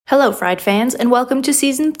Hello, Fried fans, and welcome to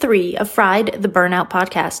Season 3 of Fried, the Burnout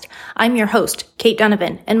Podcast. I'm your host, Kate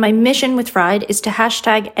Donovan, and my mission with Fried is to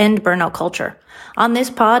hashtag end burnout culture. On this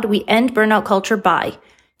pod, we end burnout culture by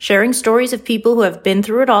sharing stories of people who have been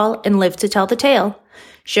through it all and lived to tell the tale,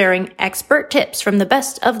 sharing expert tips from the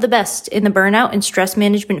best of the best in the burnout and stress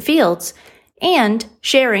management fields, and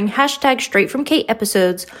sharing hashtag Straight From Kate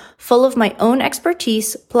episodes full of my own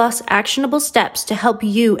expertise plus actionable steps to help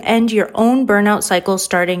you end your own burnout cycle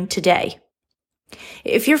starting today.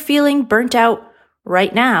 If you're feeling burnt out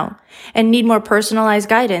right now and need more personalized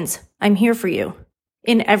guidance, I'm here for you.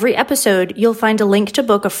 In every episode, you'll find a link to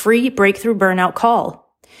book a free breakthrough burnout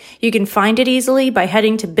call. You can find it easily by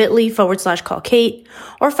heading to bit.ly/call Kate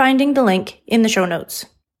or finding the link in the show notes.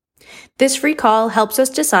 This free call helps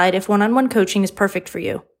us decide if one-on-one coaching is perfect for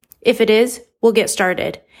you. If it is, we'll get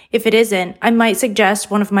started. If it isn't, I might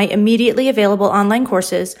suggest one of my immediately available online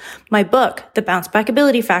courses, my book, The Bounce Back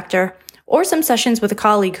Ability Factor, or some sessions with a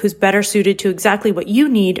colleague who's better suited to exactly what you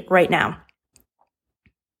need right now.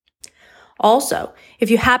 Also,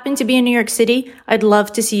 if you happen to be in New York City, I'd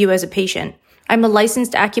love to see you as a patient. I'm a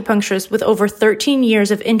licensed acupuncturist with over 13 years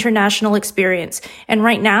of international experience, and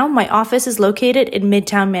right now my office is located in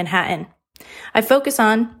Midtown Manhattan. I focus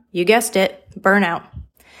on, you guessed it, burnout.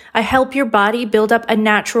 I help your body build up a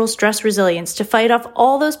natural stress resilience to fight off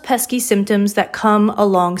all those pesky symptoms that come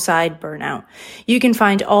alongside burnout. You can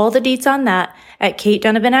find all the deets on that at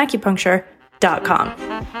katedonovanacupuncture.com.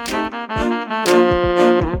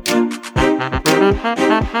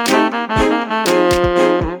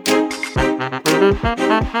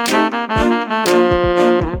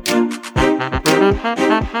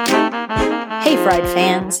 Hey, Fried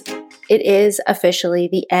fans. It is officially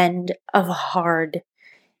the end of a hard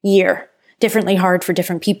year. Differently hard for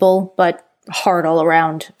different people, but hard all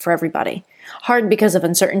around for everybody. Hard because of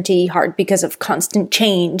uncertainty, hard because of constant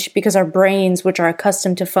change, because our brains, which are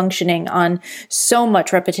accustomed to functioning on so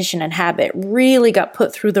much repetition and habit, really got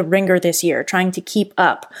put through the ringer this year, trying to keep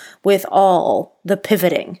up with all the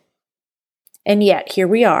pivoting. And yet, here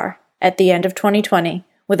we are at the end of 2020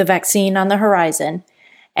 with a vaccine on the horizon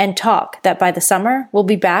and talk that by the summer we'll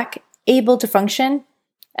be back able to function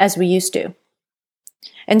as we used to.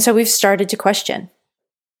 And so we've started to question,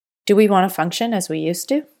 do we want to function as we used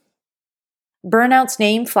to? Burnout's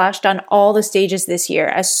name flashed on all the stages this year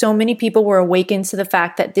as so many people were awakened to the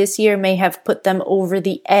fact that this year may have put them over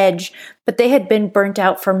the edge, but they had been burnt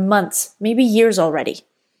out for months, maybe years already.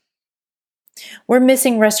 We're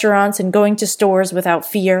missing restaurants and going to stores without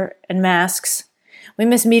fear and masks. We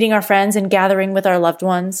miss meeting our friends and gathering with our loved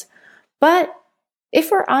ones. But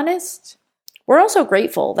if we're honest, we're also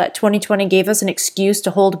grateful that 2020 gave us an excuse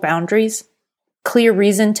to hold boundaries, clear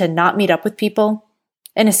reason to not meet up with people,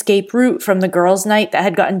 an escape route from the girls' night that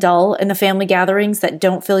had gotten dull and the family gatherings that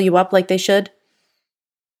don't fill you up like they should.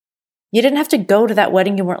 You didn't have to go to that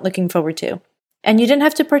wedding you weren't looking forward to. And you didn't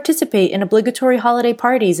have to participate in obligatory holiday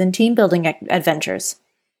parties and team-building adventures.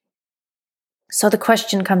 So the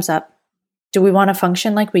question comes up, do we want to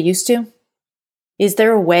function like we used to? Is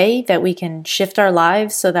there a way that we can shift our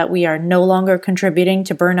lives so that we are no longer contributing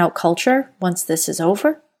to burnout culture once this is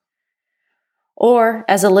over? Or,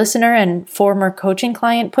 as a listener and former coaching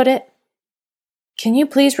client put it, can you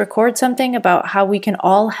please record something about how we can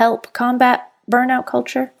all help combat burnout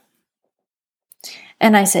culture?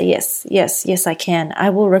 And I say, yes, I can. I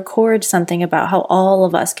will record something about how all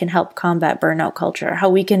of us can help combat burnout culture, how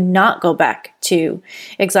we can not go back to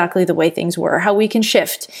exactly the way things were, how we can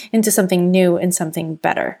shift into something new and something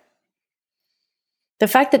better. The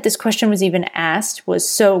fact that this question was even asked was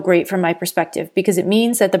so great from my perspective because it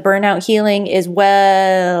means that the burnout healing is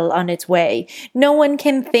well on its way. No one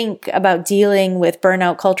can think about dealing with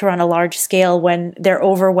burnout culture on a large scale when they're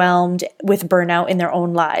overwhelmed with burnout in their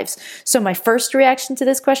own lives. So my first reaction to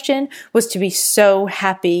this question was to be so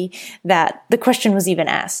happy that the question was even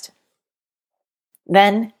asked.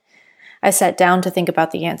 Then I sat down to think about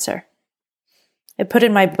the answer. I put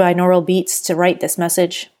in my binaural beats to write this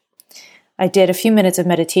message. I did a few minutes of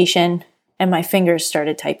meditation and my fingers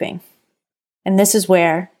started typing. And this is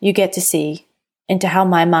where you get to see into how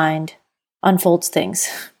my mind unfolds things.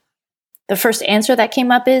 The first answer that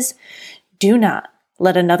came up is, do not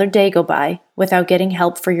let another day go by without getting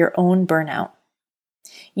help for your own burnout.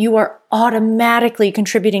 You are automatically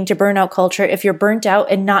contributing to burnout culture if you're burnt out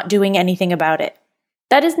and not doing anything about it.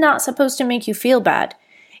 That is not supposed to make you feel bad.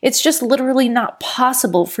 It's just literally not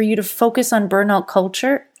possible for you to focus on burnout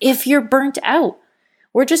culture if you're burnt out.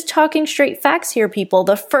 We're just talking straight facts here, people.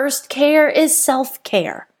 The first care is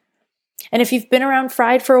self-care. And if you've been around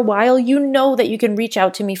Fried for a while, you know that you can reach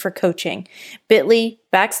out to me for coaching.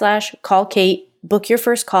 bit.ly/call Kate. book your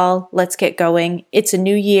first call. Let's get going. It's a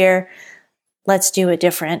new year. Let's do it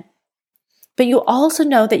different. But you also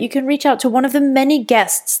know that you can reach out to one of the many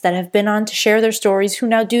guests that have been on to share their stories who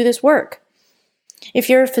now do this work. If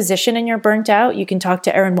you're a physician and you're burnt out, you can talk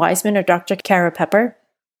to Erin Wiseman or Dr. Kara Pepper.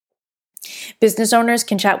 Business owners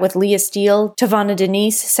can chat with Leah Steele, Tavana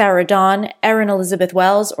Denise, Sarah Dawn, Erin Elizabeth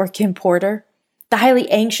Wells, or Kim Porter. The highly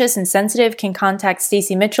anxious and sensitive can contact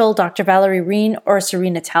Stacey Mitchell, Dr. Valerie Reen, or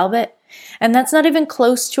Serena Talbot. And that's not even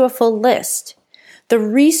close to a full list. The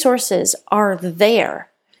resources are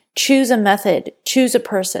there. Choose a method, choose a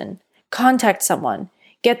person, contact someone,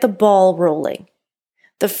 get the ball rolling.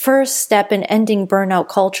 The first step in ending burnout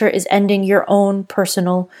culture is ending your own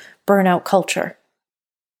personal burnout culture.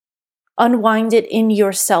 Unwind it in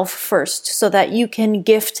yourself first so that you can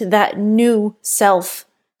gift that new self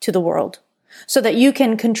to the world, so that you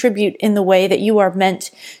can contribute in the way that you are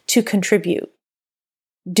meant to contribute.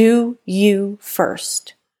 Do you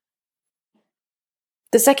first.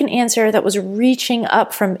 The second answer that was reaching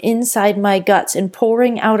up from inside my guts and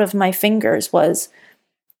pouring out of my fingers was,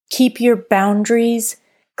 keep your boundaries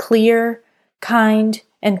clear, kind,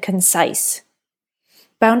 and concise.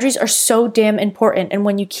 Boundaries are so damn important, and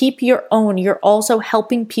when you keep your own, you're also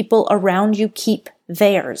helping people around you keep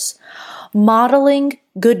theirs. Modeling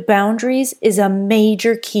good boundaries is a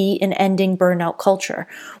major key in ending burnout culture.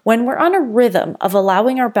 When we're on a rhythm of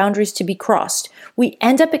allowing our boundaries to be crossed, we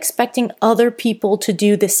end up expecting other people to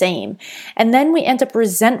do the same. And then we end up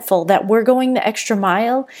resentful that we're going the extra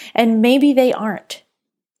mile and maybe they aren't.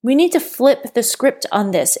 We need to flip the script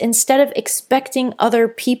on this. Instead of expecting other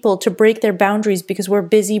people to break their boundaries because we're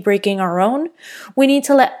busy breaking our own, we need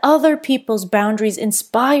to let other people's boundaries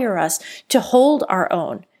inspire us to hold our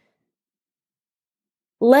own.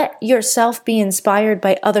 Let yourself be inspired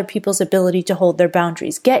by other people's ability to hold their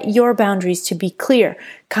boundaries. Get your boundaries to be clear,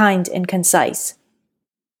 kind, and concise.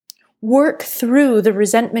 Work through the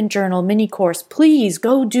Resentment Journal mini course. Please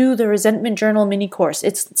go do the Resentment Journal mini course.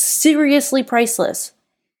 It's seriously priceless.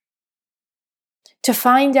 To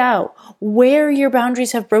find out where your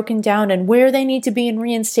boundaries have broken down and where they need to be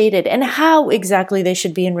reinstated and how exactly they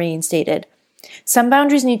should be reinstated. Some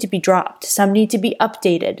boundaries need to be dropped. Some need to be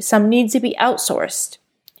updated. Some need to be outsourced.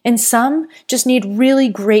 And some just need really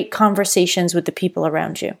great conversations with the people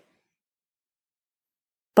around you.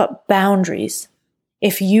 But boundaries,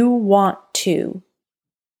 if you want to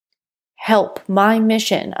help my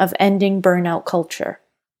mission of ending burnout culture,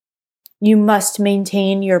 you must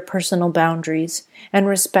maintain your personal boundaries and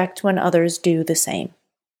respect when others do the same.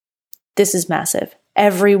 This is massive.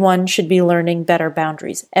 Everyone should be learning better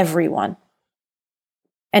boundaries. Everyone.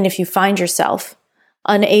 And if you find yourself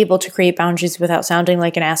unable to create boundaries without sounding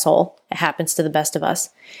like an asshole, it happens to the best of us,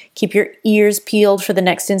 keep your ears peeled for the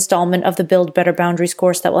next installment of the Build Better Boundaries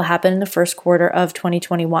course that will happen in the first quarter of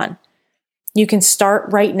 2021. You can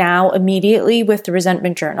start right now immediately with the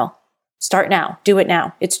Resentment Journal. Start now. Do it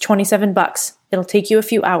now. It's $27. It'll take you a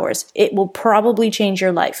few hours. It will probably change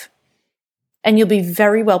your life. And you'll be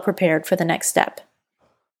very well prepared for the next step.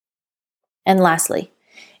 And lastly,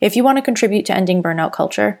 if you want to contribute to ending burnout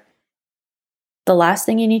culture, the last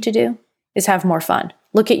thing you need to do is have more fun.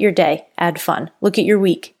 Look at your day, add fun. Look at your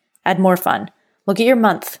week, add more fun. Look at your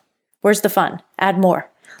month. Where's the fun? Add more.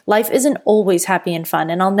 Life isn't always happy and fun,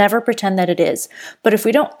 and I'll never pretend that it is. But if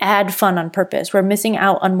we don't add fun on purpose, we're missing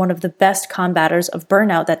out on one of the best combaters of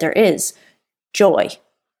burnout that there is, joy.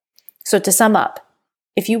 So to sum up,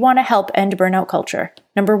 if you want to help end burnout culture,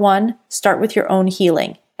 1, start with your own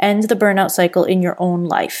healing. End the burnout cycle in your own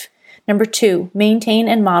life. 2, maintain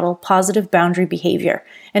and model positive boundary behavior.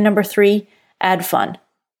 And 3, add fun.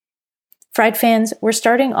 Fried fans, we're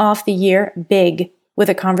starting off the year big with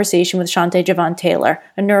a conversation with Shante Javon Taylor,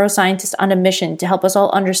 a neuroscientist on a mission to help us all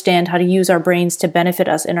understand how to use our brains to benefit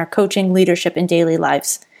us in our coaching, leadership, and daily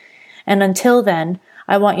lives. And until then,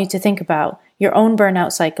 I want you to think about your own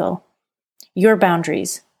burnout cycle, your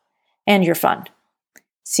boundaries, and your fun.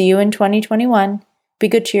 See you in 2021. Be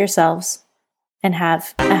good to yourselves. And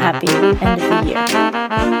have a happy end of the year.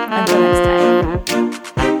 Until next time.